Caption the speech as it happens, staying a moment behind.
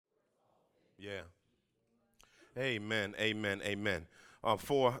Yeah. Amen. Amen. Amen.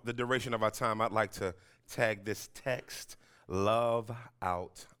 For the duration of our time, I'd like to tag this text, love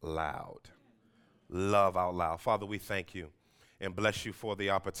out loud. Love out loud. Father, we thank you and bless you for the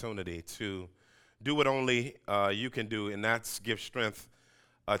opportunity to do what only you can do, and that's give strength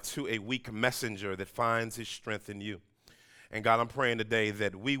to a weak messenger that finds his strength in you. And God, I'm praying today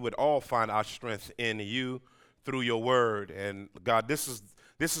that we would all find our strength in you through your word. And God, this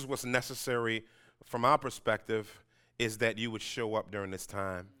is what's necessary from our perspective, is that you would show up during this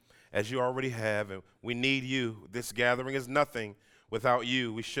time as you already have. And we need you. This gathering is nothing without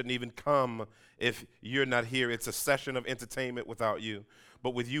you. We shouldn't even come if you're not here. It's a session of entertainment without you.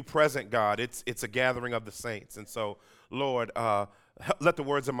 But with you present, God, it's a gathering of the saints. And so, Lord, let the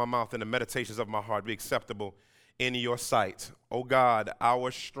words of my mouth and the meditations of my heart be acceptable in your sight. Oh God, our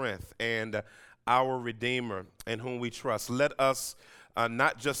strength and our Redeemer in whom we trust. Let us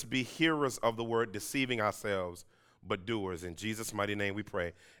not just be hearers of the word, deceiving ourselves, but doers. In Jesus' mighty name we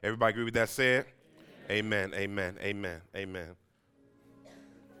pray. Everybody agree with that said? Amen, amen, amen, amen.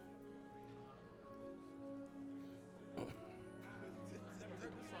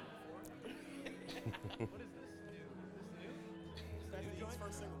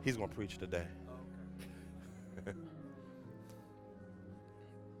 He's going to preach today.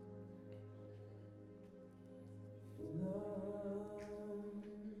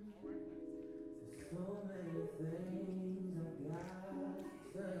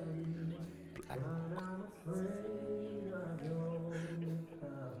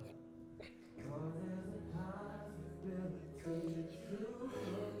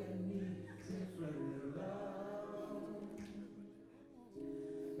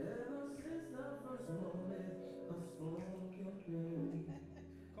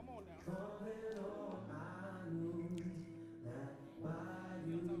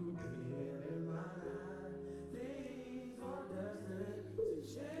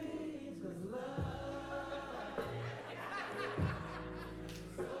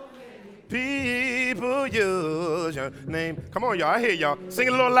 People use your name. Come on, y'all. I hear y'all. Sing it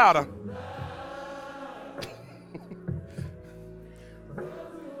a little louder.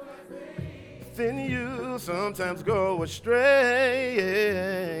 Then you sometimes go astray.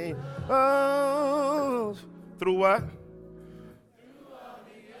 Oh, through what?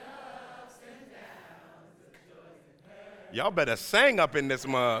 Y'all better sing up in this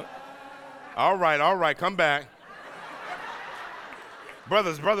mug. All right, come back.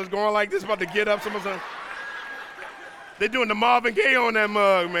 Brothers going like this, about to get up. They doing the Marvin Gaye on that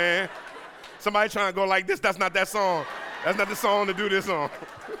mug, man. Somebody trying to go like this. That's not that song. That's not the song to do this on.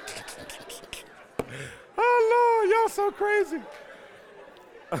 Oh, Lord, y'all so crazy.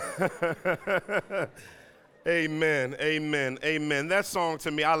 Amen, amen, amen. That song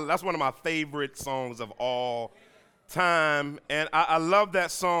to me, that's one of my favorite songs of all time. And I love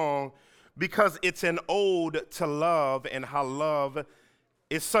that song because it's an ode to love and how love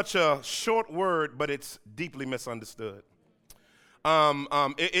is such a short word, but it's deeply misunderstood.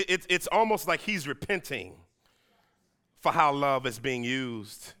 It's almost like he's repenting for how love is being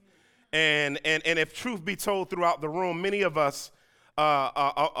used. And if truth be told throughout the room, many of us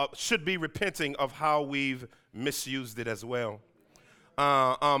should be repenting of how we've misused it as well.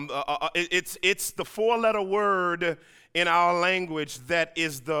 It's the four-letter word in our language that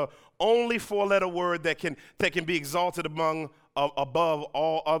is the only four-letter word that can be exalted above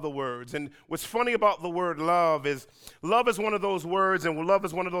all other words. And what's funny about the word love is one of those words, and love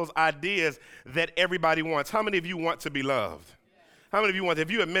is one of those ideas that everybody wants. How many of you want to be loved? How many of you want, if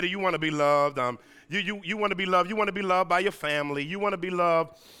you admit it, you want to be loved? You want to be loved. You want to be loved by your family. You want to be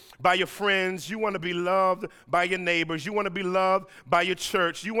loved by your friends. You want to be loved by your neighbors. You want to be loved by your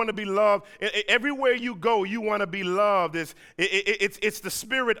church. You want to be loved. Everywhere you go, you want to be loved. It's the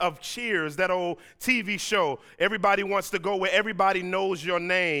spirit of Cheers, that old TV show. Everybody wants to go where everybody knows your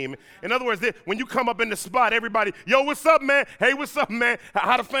name. In other words, when you come up in the spot, everybody, yo, what's up, man? Hey, what's up, man?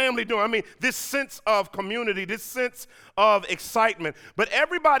 How the family doing? I mean, this sense of community, this sense of excitement. But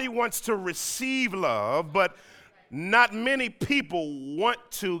everybody wants to receive love, but not many people want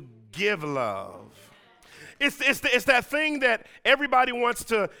to give love. It's that thing that everybody wants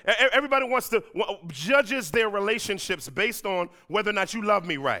to judges their relationships based on whether or not you love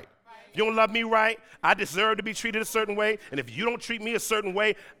me right. If you don't love me right, I deserve to be treated a certain way. And if you don't treat me a certain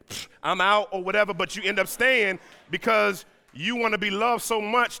way, I'm out or whatever. But you end up staying because you want to be loved so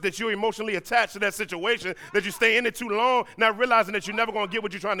much that you're emotionally attached to that situation that you stay in it too long, not realizing that you're never going to get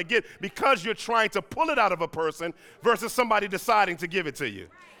what you're trying to get because you're trying to pull it out of a person versus somebody deciding to give it to you.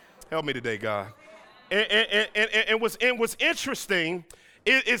 Help me today, God. And what's interesting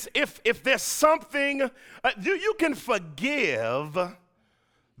is if there's something, you can forgive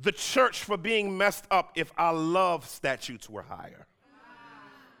the church for being messed up if our love statutes were higher.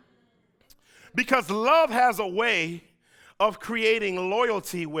 Because love has a way of creating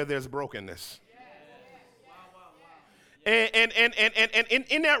loyalty where there's brokenness. And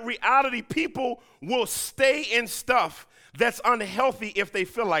in that reality, people will stay in stuff that's unhealthy if they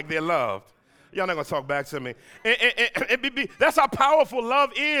feel like they're loved. Y'all not gonna talk back to me. That's how powerful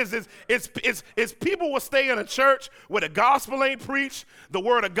love is people will stay in a church where the gospel ain't preached, the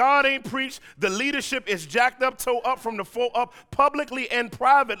word of God ain't preached, the leadership is jacked up, toe up from the floor up, publicly and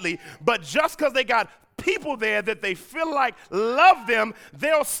privately. But just because they got people there that they feel like love them,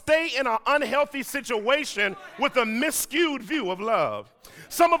 they'll stay in an unhealthy situation with a miscued view of love.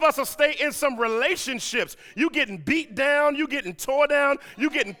 Some of us will stay in some relationships. You getting beat down, you getting tore down, you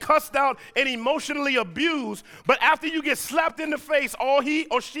getting cussed out and emotionally abused. But after you get slapped in the face, all he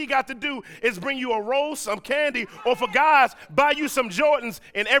or she got to do is bring you a rose, some candy, or for guys, buy you some Jordans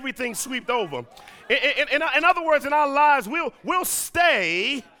and everything swept over. In other words, in our lives, we'll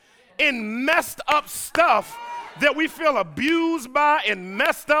stay in messed up stuff that we feel abused by and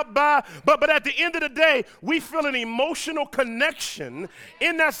messed up by, but at the end of the day, we feel an emotional connection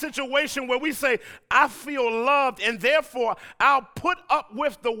in that situation where we say, I feel loved, and therefore I'll put up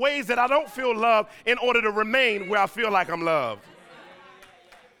with the ways that I don't feel loved in order to remain where I feel like I'm loved.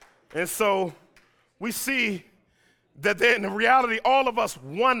 And so we see that in reality, all of us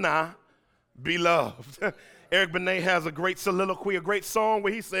wanna be loved. Eric Benet has a great soliloquy, a great song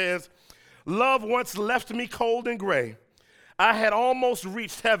where he says, love once left me cold and gray. I had almost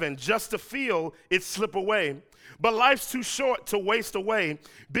reached heaven just to feel it slip away. But life's too short to waste away,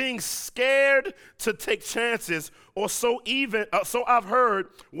 being scared to take chances, or so I've heard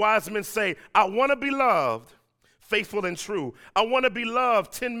wise men say, I want to be loved, faithful and true. I want to be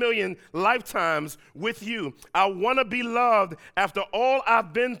loved 10 million lifetimes with you. I want to be loved after all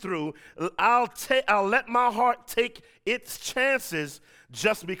I've been through. I'll let my heart take its chances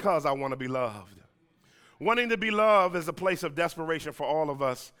just because I want to be loved. Wanting to be loved is a place of desperation for all of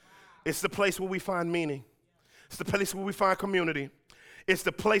us. It's the place where we find meaning. It's the place where we find community. It's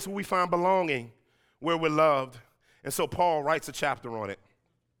the place where we find belonging, where we're loved. And so Paul writes a chapter on it.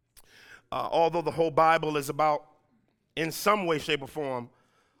 Although the whole Bible is about, in some way, shape, or form,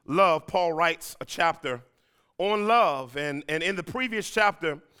 love, Paul writes a chapter on love. And in the previous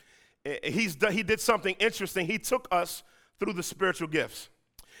chapter, he did something interesting. He took us through the spiritual gifts.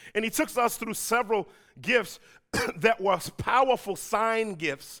 And he took us through several gifts that were powerful sign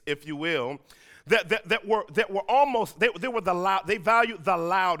gifts, if you will, that were almost, they valued the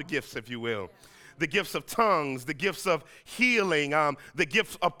loud gifts, if you will. The gifts of tongues, the gifts of healing, the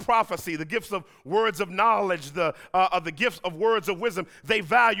gifts of prophecy, the gifts of words of knowledge, the gifts of words of wisdom. They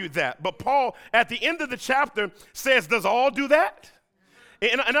valued that. But Paul, at the end of the chapter, says, does all do that?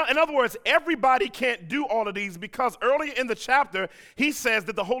 In other words, everybody can't do all of these, because earlier in the chapter, he says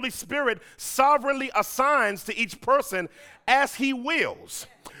that the Holy Spirit sovereignly assigns to each person as he wills.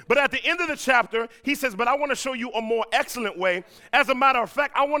 But at the end of the chapter, he says, but I want to show you a more excellent way. As a matter of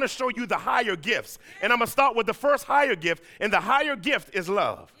fact, I want to show you the higher gifts. And I'm going to start with the first higher gift, and the higher gift is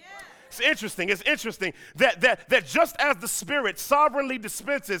love. It's interesting that just as the Spirit sovereignly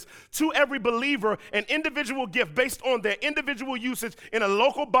dispenses to every believer an individual gift based on their individual usage in a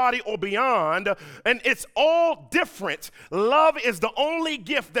local body or beyond, and it's all different, love is the only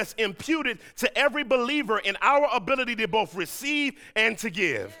gift that's imputed to every believer in our ability to both receive and to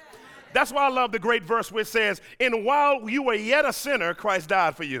give. That's why I love the great verse where it says, and while you were yet a sinner, Christ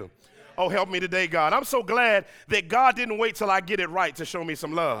died for you. Oh, help me today, God. I'm so glad that God didn't wait till I get it right to show me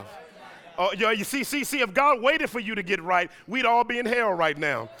some love. Oh, you see, if God waited for you to get right, we'd all be in hell right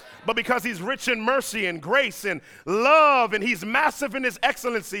now. But because he's rich in mercy and grace and love, and he's massive in his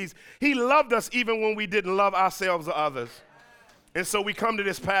excellencies, he loved us even when we didn't love ourselves or others. And so we come to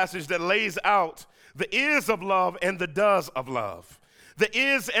this passage that lays out the is of love and the does of love. The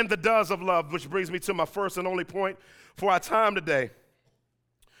is and the does of love, which brings me to my first and only point for our time today.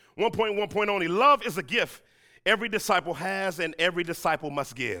 One point only. Love is a gift every disciple has and every disciple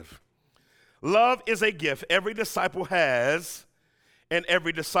must give. Love is a gift every disciple has and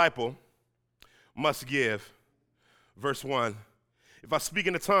every disciple must give. Verse 1, if I speak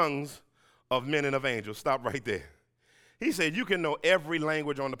in the tongues of men and of angels, stop right there. He said you can know every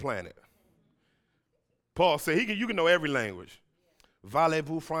language on the planet. Paul said you can know every language.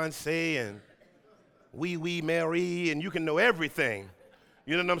 Voulez-vous français and oui, Mary, and you can know everything.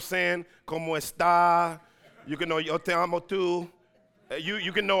 You know what I'm saying? Como está? You can know yo te amo tú.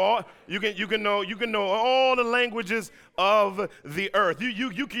 You can know all the languages of the earth.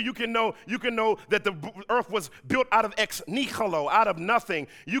 You can know that the earth was built out of ex nihilo, out of nothing.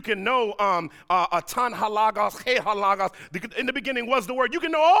 You can know tan halagos, he halagos. In the beginning was the word. You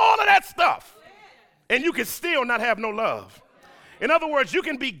can know all of that stuff, and you can still not have no love. In other words, you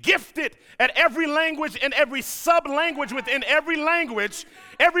can be gifted at every language and every sub-language within every language,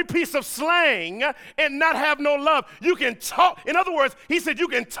 every piece of slang, and not have no love. You can talk. In other words, he said you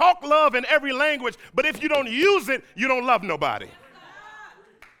can talk love in every language, but if you don't use it, you don't love nobody.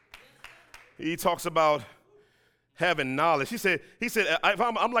 He talks about having knowledge. He said, if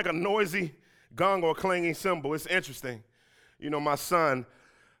I'm like a noisy gong or clanging cymbal. It's interesting. You know, my son,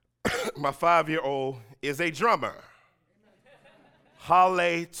 my 5-year-old, is a drummer.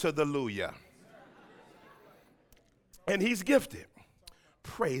 Hallelujah. And he's gifted.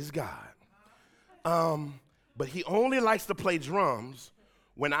 Praise God. But he only likes to play drums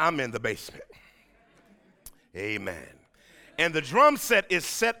when I'm in the basement. Amen. And the drum set is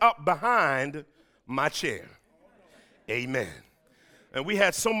set up behind my chair. Amen. And we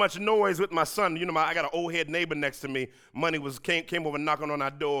had so much noise with my son. You know, I got an old head neighbor next to me. Money came over knocking on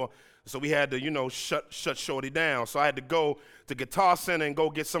our door. So we had to, shut Shorty down. So I had to go to Guitar Center and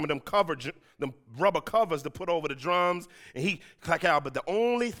go get some of them rubber covers to put over the drums. And he clack out. But the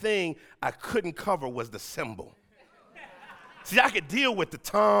only thing I couldn't cover was the cymbal. See, I could deal with the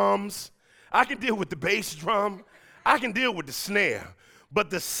toms. I can deal with the bass drum. I can deal with the snare. But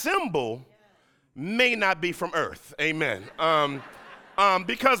the cymbal may not be from earth. Amen.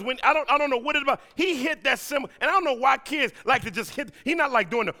 Because when I don't know what it's about. He hit that cymbal, and I don't know why kids like to just hit. He's not like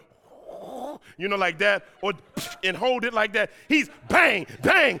doing the like that, or and hold it like that. He's bang,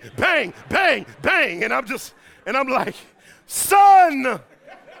 bang, bang, bang, bang. And I'm like, son,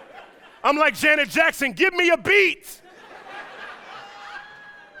 I'm like Janet Jackson, give me a beat.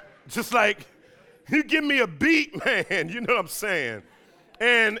 Just like, you give me a beat, man, you know what I'm saying?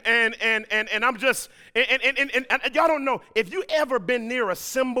 And I'm just, and y'all don't know, if you ever been near a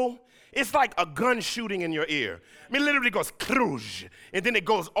cymbal, it's like a gun shooting in your ear. I mean, literally goes kruj, and then it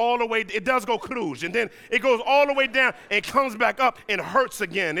goes all the way, it does go kruj, and then it goes all the way down and comes back up and hurts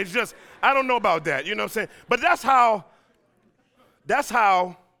again. It's just, I don't know about that, you know what I'm saying? But that's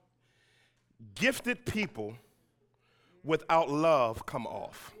how gifted people without love come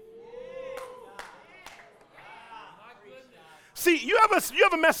off. See, you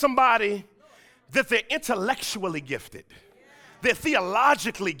ever met somebody that they're intellectually gifted, they're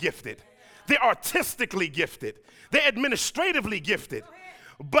theologically gifted, they're artistically gifted, they're administratively gifted,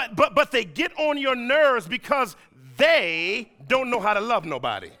 but they get on your nerves because they don't know how to love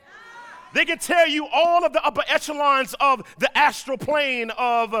nobody. They can tell you all of the upper echelons of the astral plane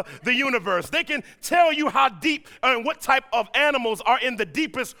of the universe. They can tell you how deep and what type of animals are in the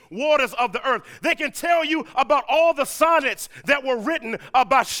deepest waters of the earth. They can tell you about all the sonnets that were written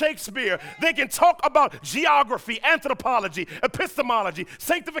by Shakespeare. They can talk about geography, anthropology, epistemology,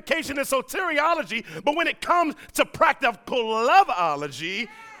 sanctification, and soteriology, but when it comes to practical loveology,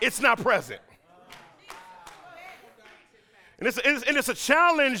 it's not present. And it's a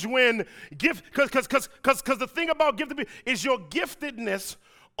challenge when because the thing about gifted is your giftedness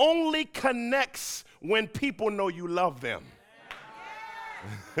only connects when people know you love them.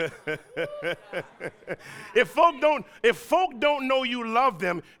 If folk don't know you love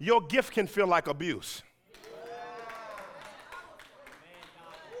them, your gift can feel like abuse.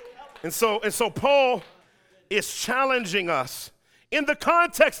 And so Paul is challenging us in the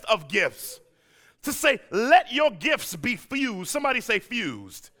context of gifts to say, let your gifts be fused. Somebody say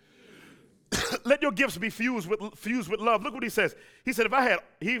fused. Let your gifts be fused with love. Look what he says. He said, if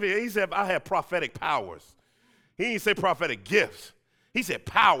I had prophetic powers. He didn't say prophetic gifts. He said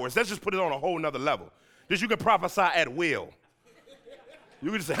powers. Let's just put it on a whole nother level. That you can prophesy at will.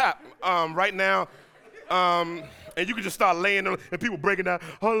 You can just right now, and you can just start laying on, and people breaking down.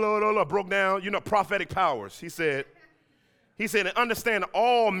 Oh Lord, broke down. Prophetic powers. He said, and understand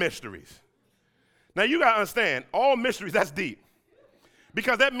all mysteries. Now, you got to understand, all mysteries, that's deep.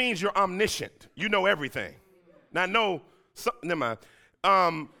 Because that means you're omniscient. You know everything. Now, never mind.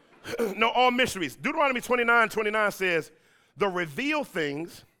 No, all mysteries. Deuteronomy 29:29 says, the revealed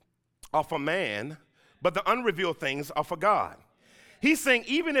things are for man, but the unrevealed things are for God. He's saying,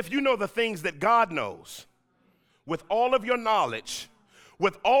 even if you know the things that God knows, with all of your knowledge,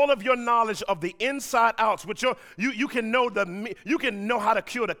 with all of your knowledge of the inside outs, with you can know how to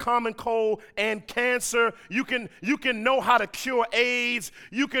cure the common cold and cancer. You can know how to cure AIDS.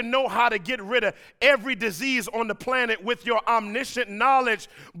 You can know how to get rid of every disease on the planet with your omniscient knowledge.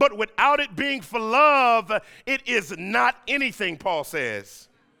 But without it being for love, it is not anything, Paul says.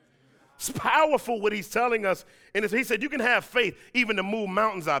 It's powerful what he's telling us. And he said you can have faith even to move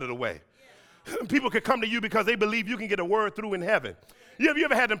mountains out of the way. People can come to you because they believe you can get a word through in heaven. You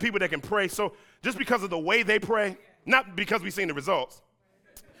ever had them people that can pray so just because of the way they pray, not because we've seen the results.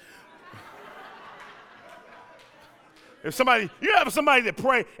 You have somebody that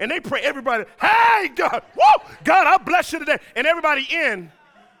pray and they pray everybody, hey God, whoa, God, I bless you today. And everybody in,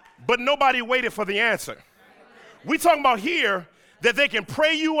 but nobody waited for the answer. We talking about here that they can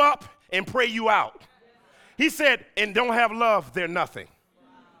pray you up and pray you out. He said, and don't have love, they're nothing.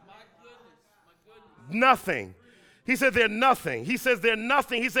 Nothing. He said they're nothing. He says they're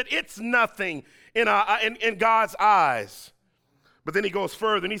nothing. He said it's nothing in God's eyes. But then he goes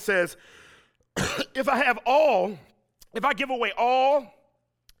further and he says, if I give away all,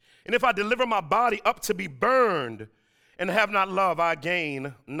 and if I deliver my body up to be burned and have not love, I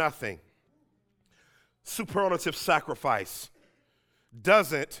gain nothing. Superlative sacrifice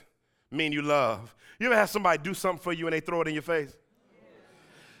doesn't mean you love. You ever have somebody do something for you and they throw it in your face?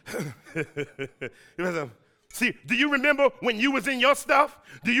 See, do you remember when you was in your stuff?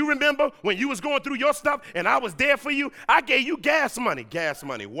 Do you remember when you was going through your stuff and I was there for you? I gave you gas money. Gas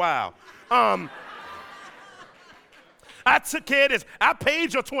money, wow. I took care of this. I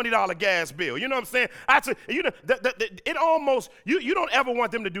paid your $20 gas bill. You know what I'm saying? It almost, you don't ever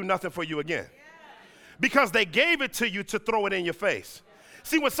want them to do nothing for you again. Because they gave it to you to throw it in your face.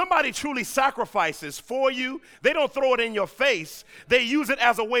 See, when somebody truly sacrifices for you, they don't throw it in your face. They use it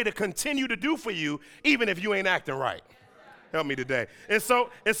as a way to continue to do for you, even if you ain't acting right. Help me today. And so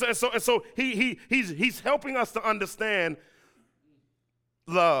he's helping us to understand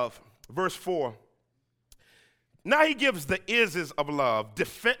love. Verse 4. Now he gives the ises of love,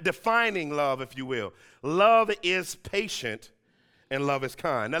 defining love, if you will. Love is patient and love is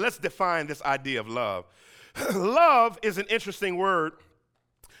kind. Now let's define this idea of love. Love is an interesting word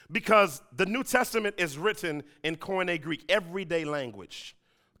because the New Testament is written in Koine Greek, everyday language,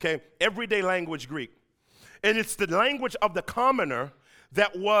 okay? Everyday language Greek. And it's the language of the commoner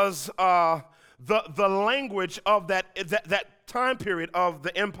that was the language of that time period of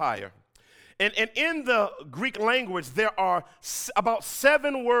the empire. And in the Greek language, there are about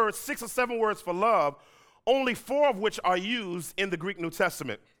 7 words, 6 or 7 words for love, only 4 of which are used in the Greek New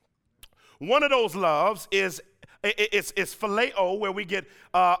Testament. One of those loves is phileo, where we get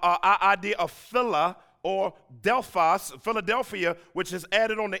our idea of phila or delphos, Philadelphia, which is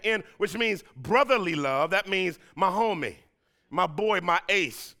added on the end, which means brotherly love. That means my homie, my boy, my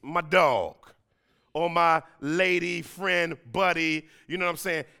ace, my dog, or my lady, friend, buddy, you know what I'm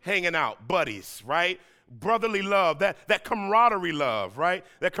saying, hanging out, buddies, right? Brotherly love, that camaraderie love, right?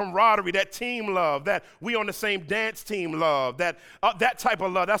 That camaraderie, that team love, that we on the same dance team love, that type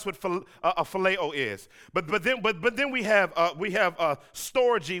of love. That's what phileo is. But then we have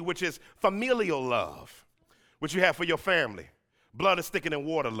storge, which is familial love, which you have for your family. Blood is thicker than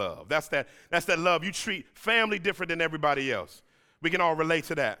water love. That's that love. You treat family different than everybody else. We can all relate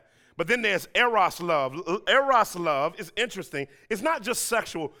to that. But then there's eros love. Eros love is interesting. It's not just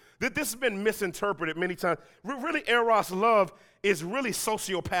sexual. This has been misinterpreted many times. Really, eros love is really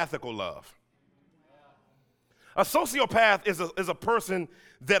sociopathical love. A sociopath is a person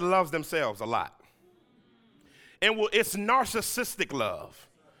that loves themselves a lot. And it's narcissistic love.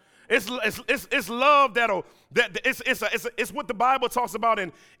 It's love it's what the Bible talks about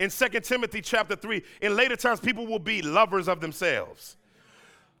in 2 Timothy chapter 3. In later times, people will be lovers of themselves.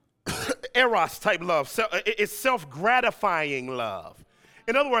 Eros type love. It's self-gratifying love.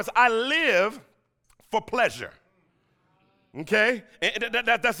 In other words, I live for pleasure. Okay? And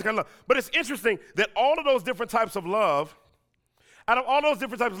that's the kind of love. But it's interesting that all of those different types of love, out of all those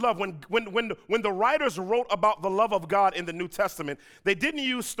different types of love, when the writers wrote about the love of God in the New Testament, they didn't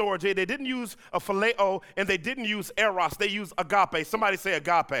use storge, they didn't use a phileo, and they didn't use eros. They used agape. Somebody say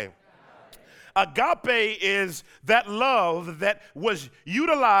agape. Agape is that love that was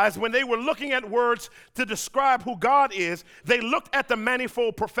utilized when they were looking at words to describe who God is. They looked at the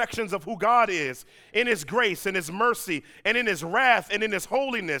manifold perfections of who God is in his grace and his mercy and in his wrath and in his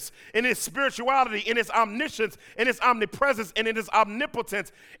holiness, in his spirituality, in his omniscience, in his omnipresence, and in his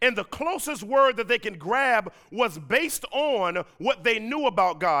omnipotence. And the closest word that they can grab was based on what they knew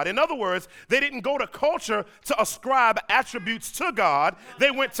about God. In other words, they didn't go to culture to ascribe attributes to God.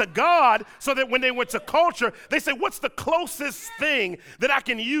 They went to God so that when they went to culture, they say, what's the closest thing that I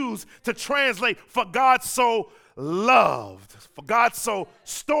can use to translate for God so loved? For God so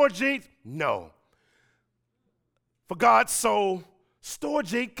storge? No. For God so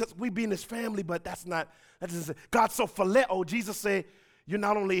storge, because we be in this family, but that doesn't God so phileo. Jesus said, you're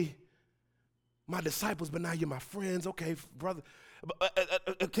not only my disciples, but now you're my friends. Okay, brother.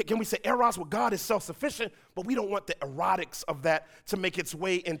 Can we say eros? Well, God is self-sufficient, but we don't want the erotics of that to make its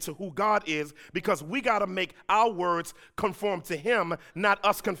way into who God is, because we got to make our words conform to him, not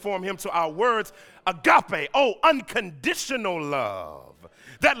us conform him to our words. Agape, unconditional love.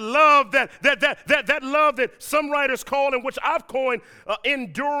 That love that love that some writers call, and which I've coined,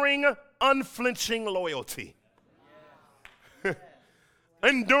 enduring, unflinching loyalty.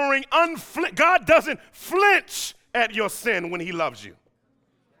 Enduring, God doesn't flinch at your sin when he loves you.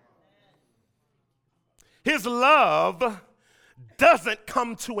 His love doesn't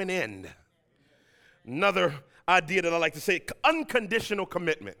come to an end. Another idea that I like to say, unconditional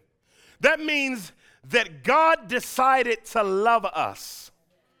commitment. That means that God decided to love us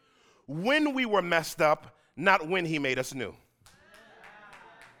when we were messed up, not when he made us new.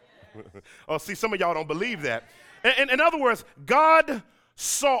 Oh, see, some of y'all don't believe that. In other words, God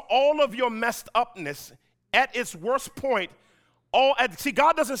saw all of your messed upness at its worst point. See,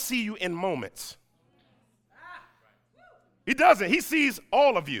 God doesn't see you in moments. He doesn't. He sees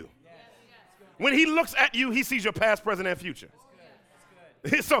all of you. When he looks at you, he sees your past, present, and future.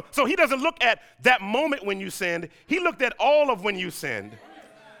 So he doesn't look at that moment when you sinned. He looked at all of when you sinned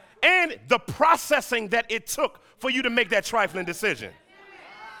and the processing that it took for you to make that trifling decision.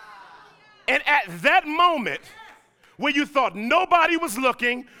 And at that moment, where you thought nobody was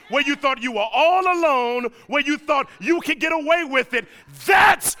looking, where you thought you were all alone, where you thought you could get away with it,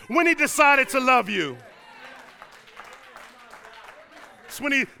 that's when he decided to love you.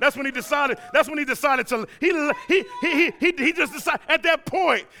 That's when he decided to, he just decided at that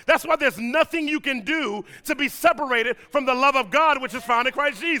point. That's why there's nothing you can do to be separated from the love of God, which is found in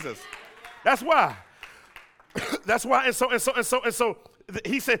Christ Jesus. That's why. That's why, and so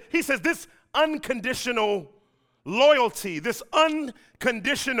he says this unconditional loyalty, this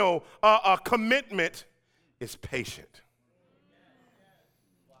unconditional commitment is patient.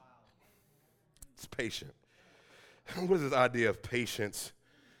 It's patient. What does this idea of patience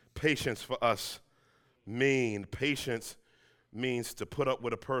for us mean? Patience means to put up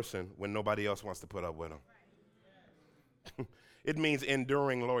with a person when nobody else wants to put up with them. It means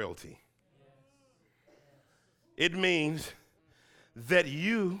enduring loyalty. It means that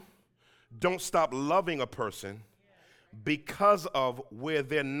you don't stop loving a person because of where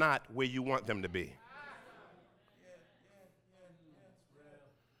they're not where you want them to be.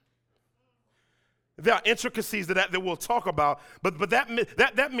 There are intricacies that we'll talk about, but that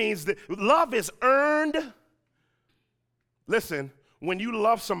means that love is earned. Listen, when you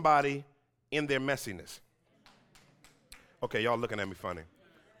love somebody in their messiness. Okay, y'all looking at me funny.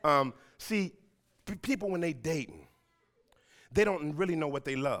 See, people when they dating, they don't really know what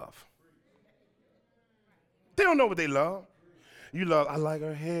they love. They don't know what they love. You love, I like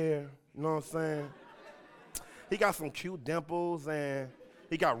her hair, you know what I'm saying? He got some cute dimples and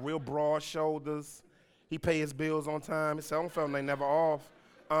he got real broad shoulders. He pay his bills on time. His cell phone ain't never off.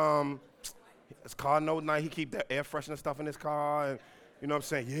 His car no night. He keep that air freshener stuff in his car. And, you know what I'm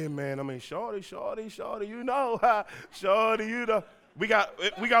saying? Yeah, man. I mean, shorty, you know. Shorty, you know. We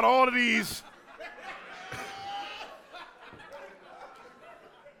got all of these.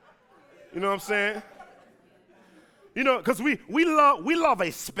 You know what I'm saying? You know, because we love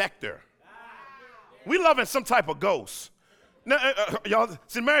a specter. We loving some type of ghost. Now, y'all,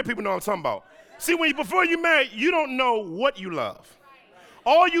 see, married people know what I'm talking about. See, before you marry, you don't know what you love.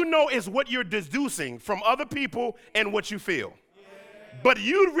 All you know is what you're deducing from other people and what you feel. But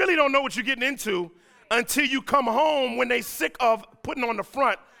you really don't know what you're getting into until you come home when they sick of putting on the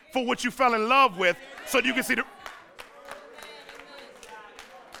front for what you fell in love with so you can see the...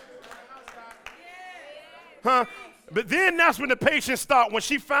 Huh? But then that's when the patience starts, when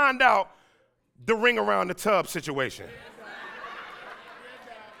she found out the ring around the tub situation.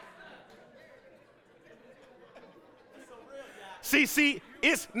 See,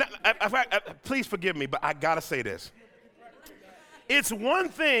 it's not, please forgive me, but I gotta say this. It's one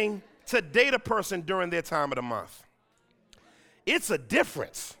thing to date a person during their time of the month. It's a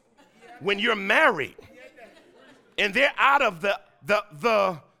difference when you're married and they're out of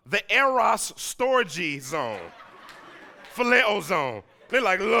the eros storage zone, phileo zone. They're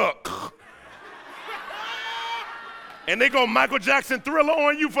like, look. And they go Michael Jackson Thriller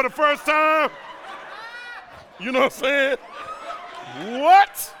on you for the first time. You know what I'm saying?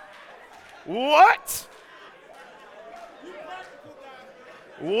 What? What?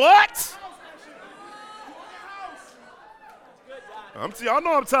 What? Y'all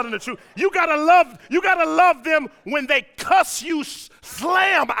know I'm telling the truth. You gotta love them when they cuss you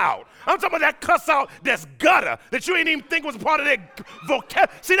slam out. I'm talking about that cuss out that's gutter, that you ain't even think was part of their vocabulary.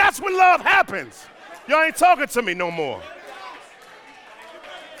 See, that's when love happens. Y'all ain't talking to me no more.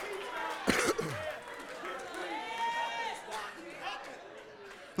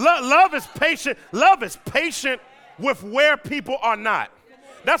 Love is patient. Love is patient with where people are not.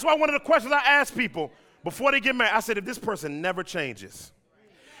 That's why one of the questions I ask people before they get married, I said, if this person never changes,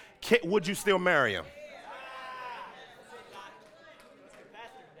 would you still marry him?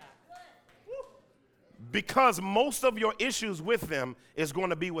 Because most of your issues with them is going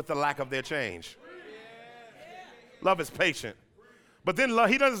to be with the lack of their change. Love is patient. But then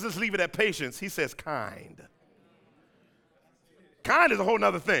love, he doesn't just leave it at patience. He says kind. Kind is a whole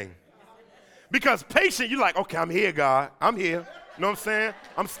nother thing. Because patient, you're like, okay, I'm here, God. I'm here. You know what I'm saying?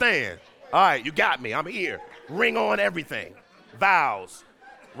 I'm staying. All right, you got me. I'm here. Ring on everything. Vows,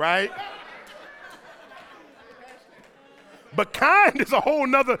 right? But kind is a whole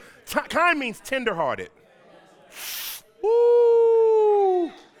nother. Kind means tenderhearted.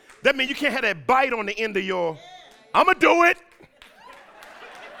 Woo! That means you can't have that bite on the end of your, I'm going to do it.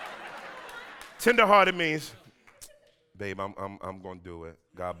 Tenderhearted means, babe, I'm going to do it.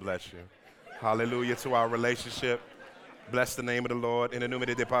 God bless you. Hallelujah to our relationship. Bless the name of the Lord. In the name of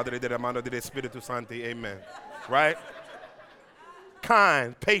the Padre, de la mano de Espíritu Santo. Amen. Right?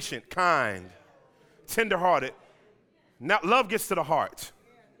 Kind, patient, kind, tenderhearted. Now, love gets to the heart.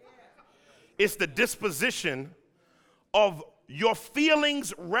 It's the disposition of your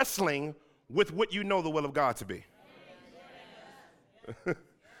feelings wrestling with what you know the will of God to be.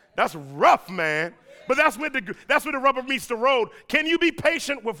 That's rough, man. But that's where the rubber meets the road. Can you be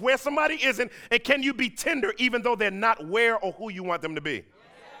patient with where somebody isn't, and can you be tender even though they're not where or who you want them to be?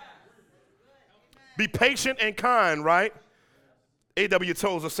 Be patient and kind, right? A.W.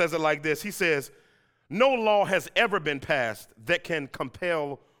 Tozer says it like this. He says, no law has ever been passed that can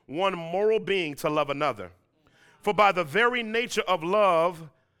compel one moral being to love another. For by the very nature of love,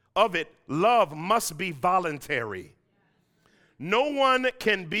 love must be voluntary. No one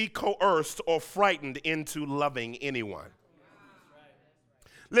can be coerced or frightened into loving anyone.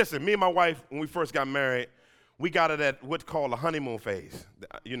 Listen, me and my wife, when we first got married, we got it at what's called a honeymoon phase,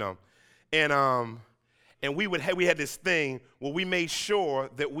 you know. And we had this thing where we made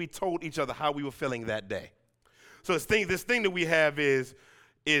sure that we told each other how we were feeling that day. So this thing that we have is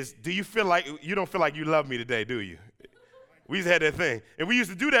do you feel like, you don't feel like you love me today, do you? We used to have that thing. And we used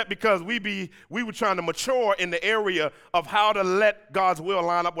to do that because we were trying to mature in the area of how to let God's will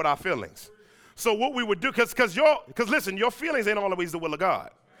line up with our feelings. So what we would do, because listen, your feelings ain't always the will of God.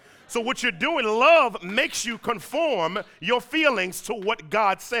 So what you're doing, love makes you conform your feelings to what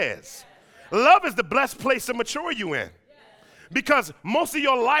God says. Love is the blessed place to mature you in. Because most of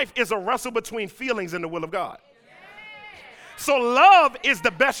your life is a wrestle between feelings and the will of God. So love is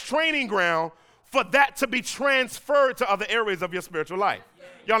the best training ground for that to be transferred to other areas of your spiritual life.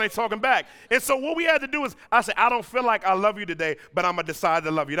 Y'all ain't talking back. And so what we had to do is, I said, I don't feel like I love you today, but I'm going to decide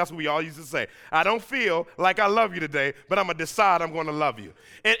to love you. That's what we all used to say. I don't feel like I love you today, but I'm going to decide I'm going to love you.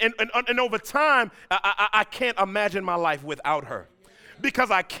 And over time, I can't imagine my life without her.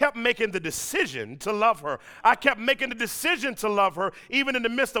 Because I kept making the decision to love her. I kept making the decision to love her, even in the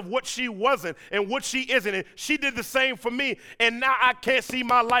midst of what she wasn't and what she isn't. And she did the same for me. And now I can't see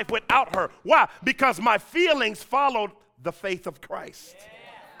my life without her. Why? Because my feelings followed the faith of Christ.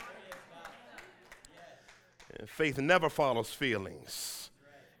 And faith never follows feelings.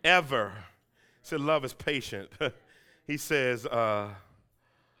 Ever. He said love is patient. He says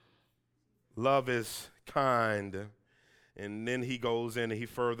love is kind. And then he goes in and he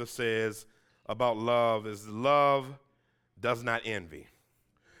further says about love is love does not envy.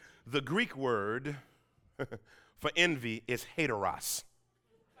 The Greek word for envy is heteros.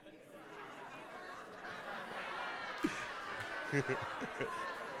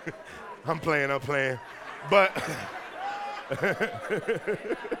 I'm playing. But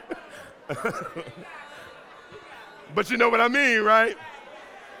but you know what I mean, right?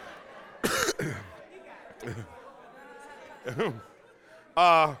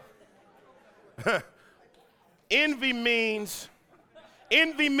 Envy means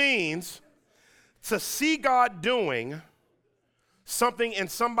to see God doing something in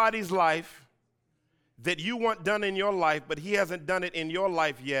somebody's life that you want done in your life, but he hasn't done it in your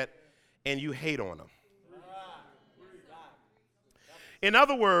life yet, and you hate on him. In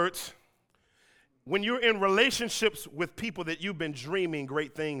other words, when you're in relationships with people that you've been dreaming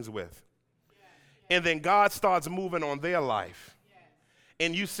great things with, And then God starts moving on their life,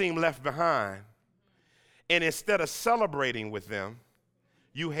 and you seem left behind. And instead of celebrating with them,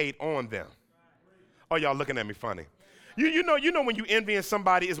 you hate on them. Oh, y'all looking at me funny. You know when you envying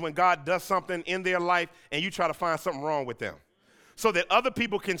somebody is when God does something in their life and you try to find something wrong with them so that other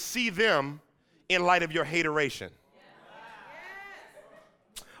people can see them in light of your hateration.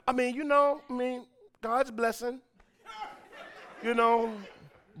 I mean, God's blessing,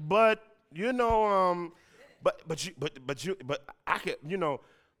 but I could,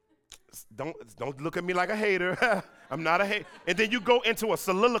 don't look at me like a hater. I'm not a hater. And then you go into a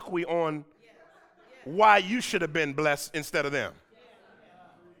soliloquy on why you should have been blessed instead of them.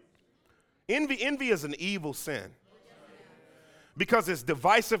 Envy is an evil sin because it's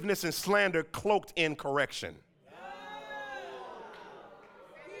divisiveness and slander cloaked in correction.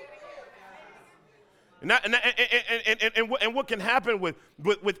 And what can happen with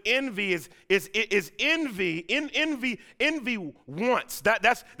envy is envy wants.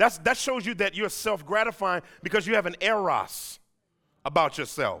 That shows you that you're self-gratifying because you have an eros about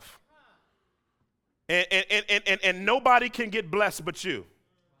yourself. And nobody can get blessed but you.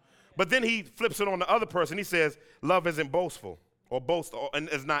 But then he flips it on the other person. He says, love isn't boastful and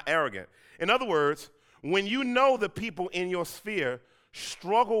is not arrogant. In other words, when you know the people in your sphere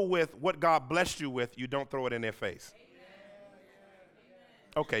struggle with what God blessed you with, you don't throw it in their face.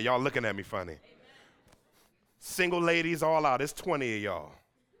 Okay, y'all looking at me funny. Single ladies all out. It's 20 of y'all.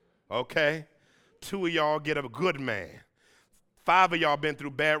 Okay? 2 of y'all get a good man. 5 of y'all been through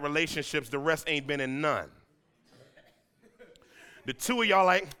bad relationships. The rest ain't been in none. The 2 of y'all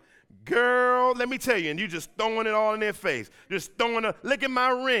like, girl, let me tell you, and you just throwing it all in their face. Just look at my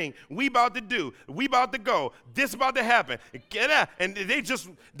ring. We about to go. This about to happen. Get out. And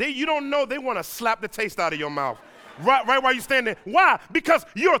you don't know, they want to slap the taste out of your mouth. Right while you stand there. Why? Because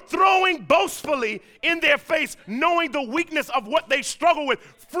you're throwing boastfully in their face, knowing the weakness of what they struggle with.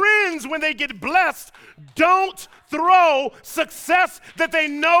 Friends, when they get blessed, don't throw success that they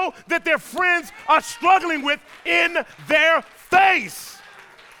know that their friends are struggling with in their face.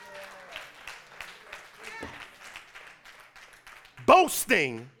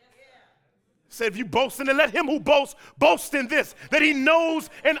 Boasting. Said, if you boast in it, let him who boasts boast in this, that he knows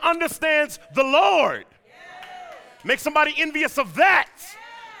and understands the Lord. Make somebody envious of that.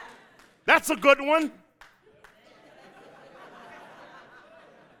 That's a good one.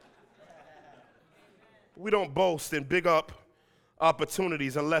 We don't boast and big up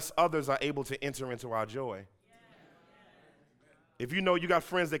opportunities unless others are able to enter into our joy. If you know you got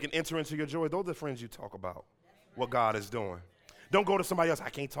friends that can enter into your joy, those are the friends you talk about what God is doing. Don't go to somebody else. I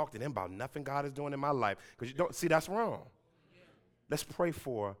can't talk to them about nothing God is doing in my life. Because you don't see, that's wrong. Let's pray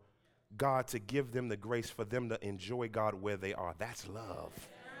for God to give them the grace for them to enjoy God where they are. That's love.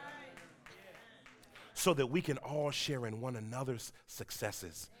 So that we can all share in one another's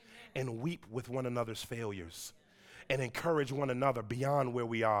successes and weep with one another's failures and encourage one another beyond where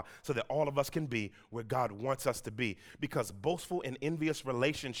we are so that all of us can be where God wants us to be. Because boastful and envious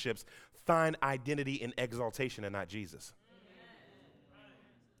relationships find identity in exaltation and not Jesus.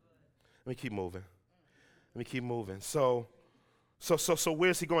 Let me keep moving. So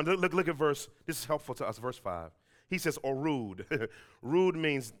where's he going? Look at verse. This is helpful to us. Verse 5. He says, or rude. Rude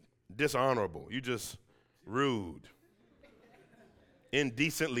means dishonorable. You just rude.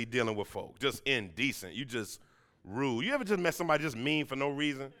 Indecently dealing with folk. Just indecent. You just rude. You ever just met somebody just mean for no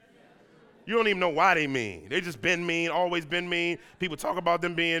reason? You don't even know why they mean. They just been mean, always been mean. People talk about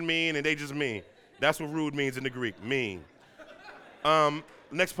them being mean, and they just mean. That's what rude means in the Greek, mean.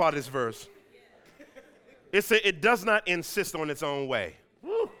 Next part of this verse. It says it does not insist on its own way.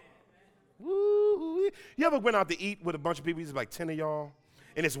 Woo. Woo. You ever went out to eat with a bunch of people? It's like 10 of y'all,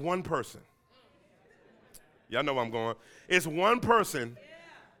 and it's one person. Y'all know where I'm going. It's one person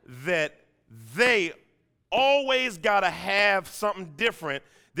that they always got to have something different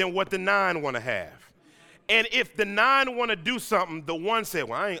than what the 9 want to have. And if the 9 want to do something, the one said,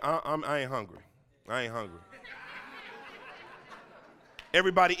 well, I ain't hungry. I ain't hungry.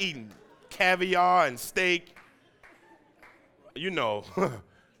 Everybody eating caviar and steak,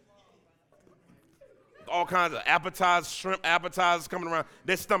 all kinds of appetizers, shrimp appetizers coming around,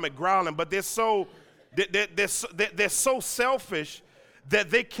 their stomach growling, but they're so selfish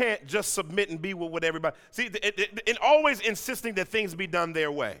that they can't just submit and be with everybody. See, and always insisting that things be done their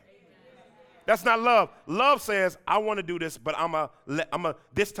way. That's not love. Love says, I want to do this, but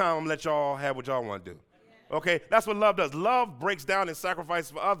this time I'm going to let y'all have what y'all want to do. Okay, that's what love does. Love breaks down and sacrifices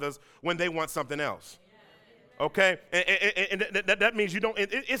for others when they want something else. Okay, and that means you don't.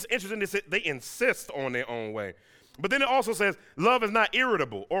 It's interesting that they insist on their own way. But then it also says love is not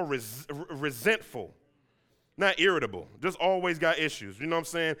irritable or resentful. Not irritable. Just always got issues. You know what I'm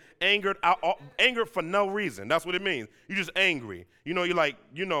saying? Angered for no reason. That's what it means. You're just angry. You know, you're like,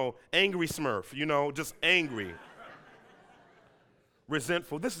 angry Smurf. Just angry.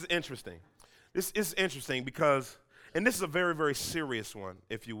 Resentful. This is interesting. This is interesting because, and this is a very, very serious one,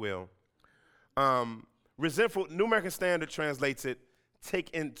 if you will. Resentful, New American Standard translates it,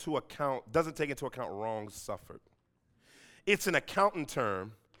 doesn't take into account wrongs suffered. It's an accountant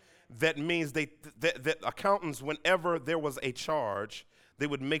term that means that accountants, whenever there was a charge, they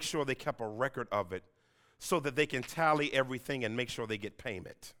would make sure they kept a record of it so that they can tally everything and make sure they get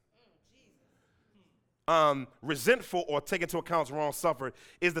payment. Resentful or take into account wrong suffered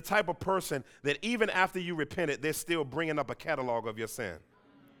is the type of person that even after you repented, they're still bringing up a catalog of your sin.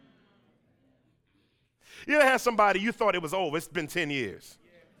 You ever had somebody you thought it was over, it's been 10 years.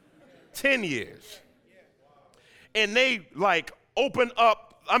 10 years. And they open up.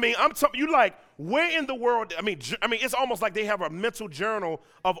 I'm telling you, where in the world? It's almost like they have a mental journal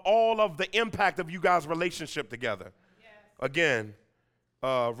of all of the impact of you guys' relationship together. Yes. Again,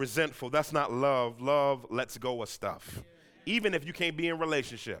 resentful. That's not love. Love lets go of stuff, even if you can't be in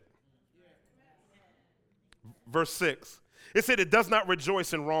relationship. Verse 6. It said it does not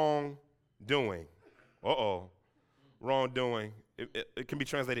rejoice in wrongdoing. Wrongdoing. It can be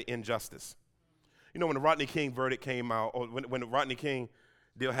translated injustice. When the Rodney King verdict came out, or when the Rodney King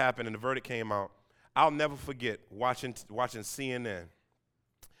deal happened and the verdict came out, I'll never forget watching CNN,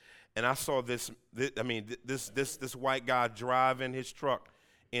 and I saw this white guy driving his truck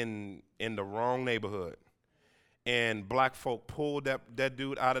in the wrong neighborhood, and black folk pulled that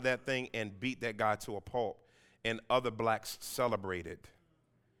dude out of that thing and beat that guy to a pulp, and other blacks celebrated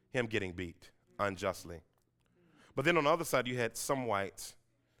him getting beat unjustly. But then on the other side, you had some whites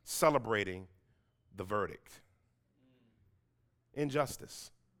celebrating the verdict.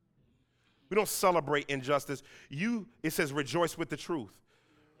 Injustice. We don't celebrate injustice. It says rejoice with the truth.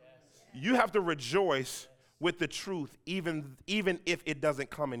 Yes. You have to rejoice with the truth even if it doesn't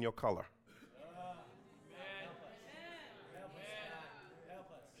come in your color.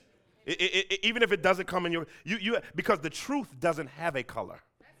 Even if it doesn't come in you because the truth doesn't have a color.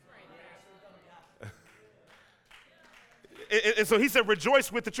 And so he said,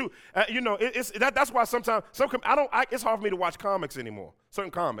 rejoice with the truth. That's why sometimes it's hard for me to watch comics anymore,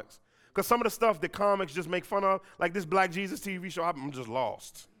 certain comics. Because some of the stuff that comics just make fun of, like this Black Jesus TV show, I'm just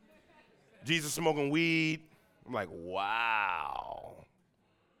lost. Jesus smoking weed. I'm like, wow.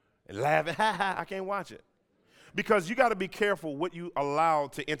 And laughing, I can't watch it. Because you got to be careful what you allow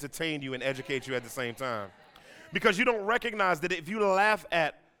to entertain you and educate you at the same time. Because you don't recognize that if you laugh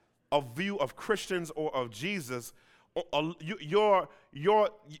at a view of Christians or of Jesus,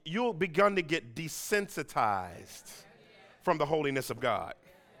 you'll begun to get desensitized from the holiness of God.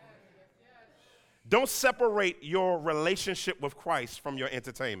 Don't separate your relationship with Christ from your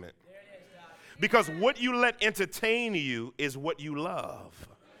entertainment. Because what you let entertain you is what you love.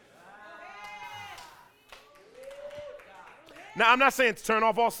 Now, I'm not saying turn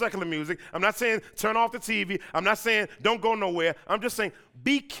off all secular music. I'm not saying turn off the TV. I'm not saying don't go nowhere. I'm just saying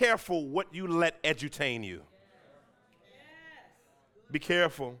be careful what you let edutain you. Be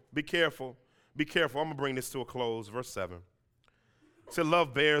careful, be careful, be careful. I'm going to bring this to a close. Verse 7. It said,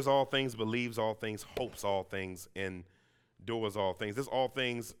 love bears all things, believes all things, hopes all things, endures all things. This all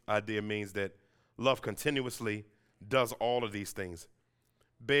things idea means that love continuously does all of these things.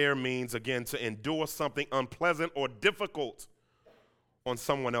 Bear means, again, to endure something unpleasant or difficult on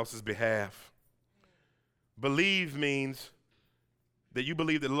someone else's behalf. Believe means that you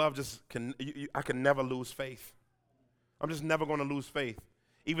believe that love I can never lose faith. I'm just never going to lose faith,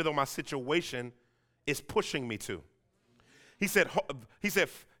 even though my situation is pushing me to. He said,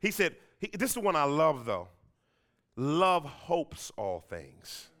 this is the one I love, though. Love hopes all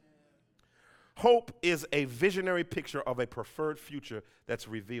things. Hope is a visionary picture of a preferred future that's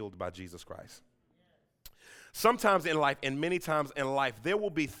revealed by Jesus Christ. Sometimes in life, and many times in life, there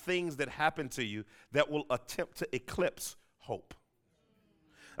will be things that happen to you that will attempt to eclipse hope.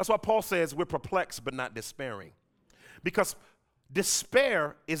 That's why Paul says we're perplexed but not despairing. Because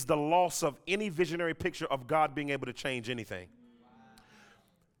despair is the loss of any visionary picture of God being able to change anything.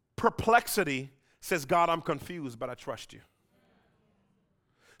 Perplexity says, God, I'm confused, but I trust you.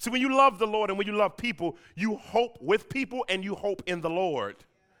 See, when you love the Lord and when you love people, you hope with people and you hope in the Lord.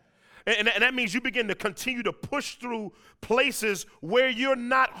 And that means you begin to continue to push through places where you're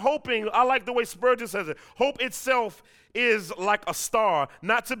not hoping. I like the way Spurgeon says it. Hope itself is like a star,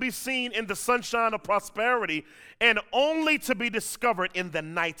 not to be seen in the sunshine of prosperity and only to be discovered in the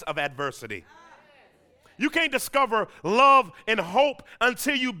night of adversity. You can't discover love and hope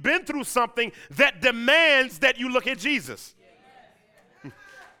until you've been through something that demands that you look at Jesus.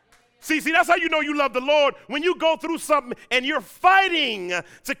 See, that's how you know you love the Lord. When you go through something and you're fighting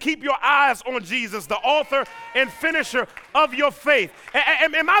to keep your eyes on Jesus, the author and finisher of your faith.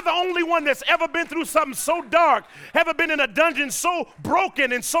 Am I the only one that's ever been through something so dark, ever been in a dungeon so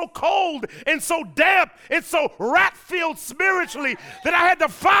broken and so cold and so damp and so rat-filled spiritually that I had to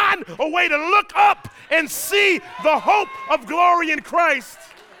find a way to look up and see the hope of glory in Christ?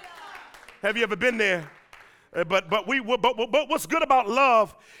 Have you ever been there? But what's good about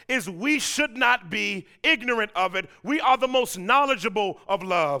love is we should not be ignorant of it. We are the most knowledgeable of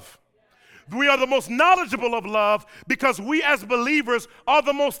love. We are the most knowledgeable of love because we as believers are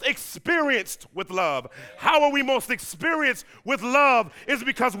the most experienced with love. How are we most experienced with love? Is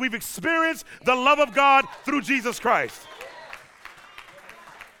because we've experienced the love of God through Jesus Christ.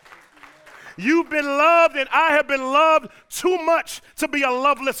 You've been loved and I have been loved too much to be a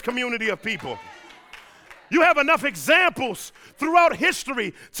loveless community of people. You have enough examples throughout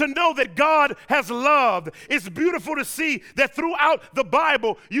history to know that God has loved. It's beautiful to see that throughout the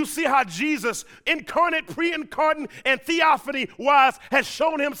Bible, you see how Jesus, incarnate, pre-incarnate, and theophany-wise, has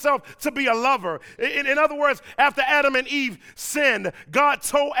shown himself to be a lover. In other words, after Adam and Eve sinned, God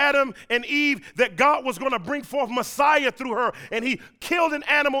told Adam and Eve that God was going to bring forth Messiah through her, and he killed an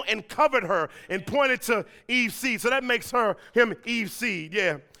animal and covered her and pointed to Eve's seed. So that makes him Eve's seed,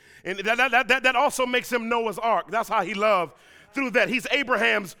 yeah. And that also makes him Noah's ark. That's how he loved through that. He's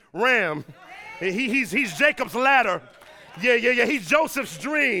Abraham's ram. He's Jacob's ladder. Yeah. He's Joseph's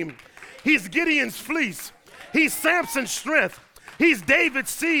dream. He's Gideon's fleece. He's Samson's strength. He's David's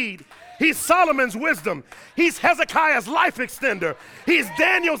seed. He's Solomon's wisdom. He's Hezekiah's life extender. He's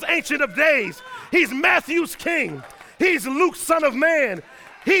Daniel's ancient of days. He's Matthew's king. He's Luke's son of man.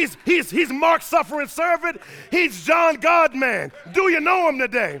 He's Mark's suffering servant. He's John God-man. Do you know him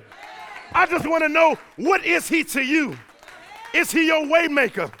today? I just want to know, what is he to you? Is he your way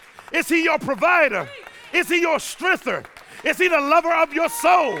maker? Is he your provider? Is he your strengther? Is he the lover of your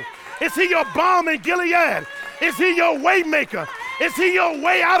soul? Is he your balm in Gilead? Is he your way maker? Is he your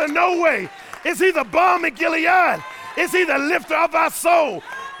way out of no way? Is he the balm in Gilead? Is he the lifter of our soul?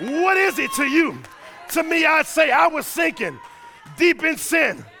 What is it to you? To me, I'd say I was sinking deep in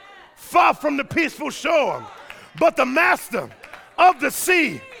sin, far from the peaceful shore. But the master of the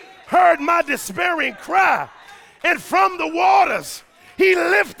sea heard my despairing cry, and from the waters he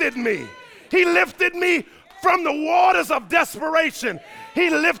lifted me. He lifted me from the waters of desperation. He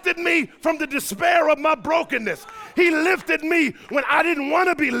lifted me from the despair of my brokenness. He lifted me when I didn't want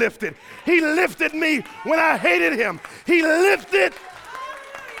to be lifted. He lifted me when I hated him. He lifted.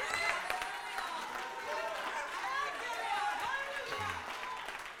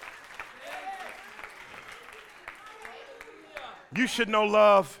 You should know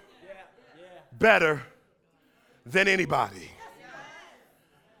love better than anybody.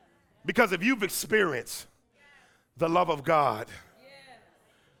 Because if you've experienced the love of God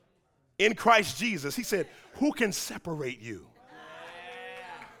in Christ Jesus, he said, who can separate you?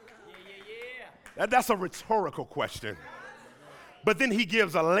 That's a rhetorical question. But then he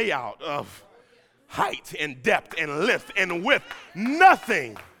gives a layout of height and depth and length and width.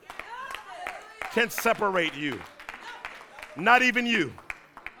 Nothing can separate you. Not even you.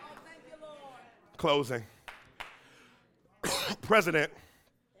 Closing. President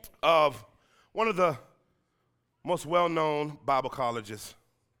of one of the most well-known Bible colleges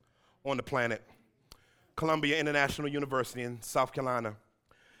on the planet, Columbia International University in South Carolina.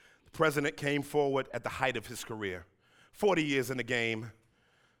 The president came forward at the height of his career, 40 years in the game,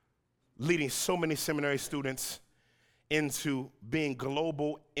 leading so many seminary students into being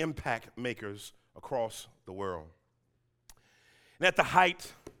global impact makers across the world. And at the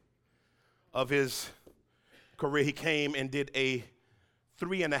height of his career, he came and did a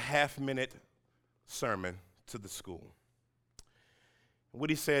 3.5-minute sermon to the school.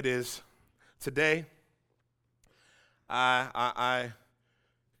 What he said is, today, I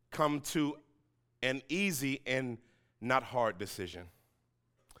come to an easy and not hard decision.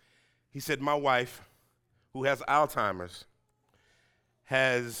 He said, my wife, who has Alzheimer's,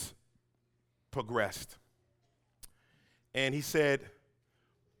 has progressed. And he said,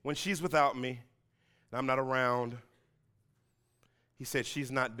 when she's without me and I'm not around, he said,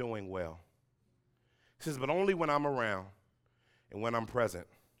 she's not doing well. He says, but only when I'm around and when I'm present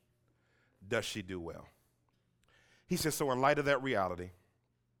does she do well. He says, so in light of that reality,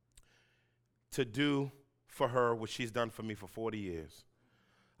 to do for her what she's done for me for 40 years,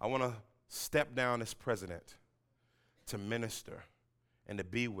 I want to step down as president to minister and to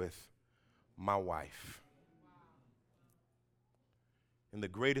be with my wife. in the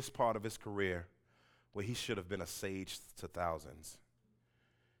greatest part of his career, where he should have been a sage to thousands,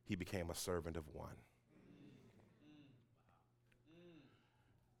 he became a servant of one.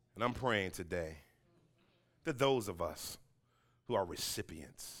 And I'm praying today that those of us who are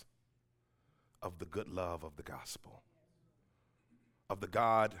recipients of the good love of the gospel, of the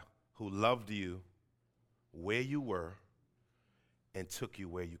God who loved you where you were and took you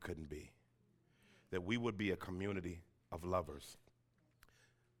where you couldn't be, that we would be a community of lovers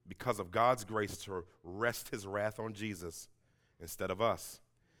because of God's grace to rest his wrath on Jesus instead of us,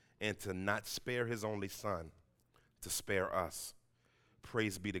 and to not spare his only son, to spare us.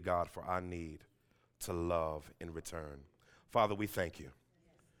 Praise be to God for our need to love in return. Father, we thank you,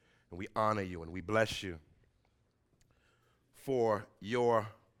 and we honor you, and we bless you for your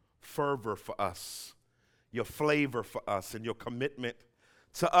fervor for us, your flavor for us, and your commitment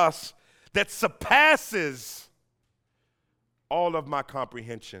to us that surpasses all of my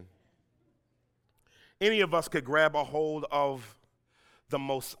comprehension. Any of us could grab a hold of the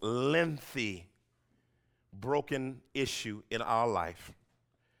most lengthy, broken issue in our life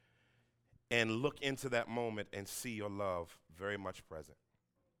and look into that moment and see your love very much present.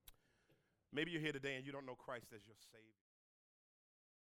 Maybe you're here today and you don't know Christ as your Savior.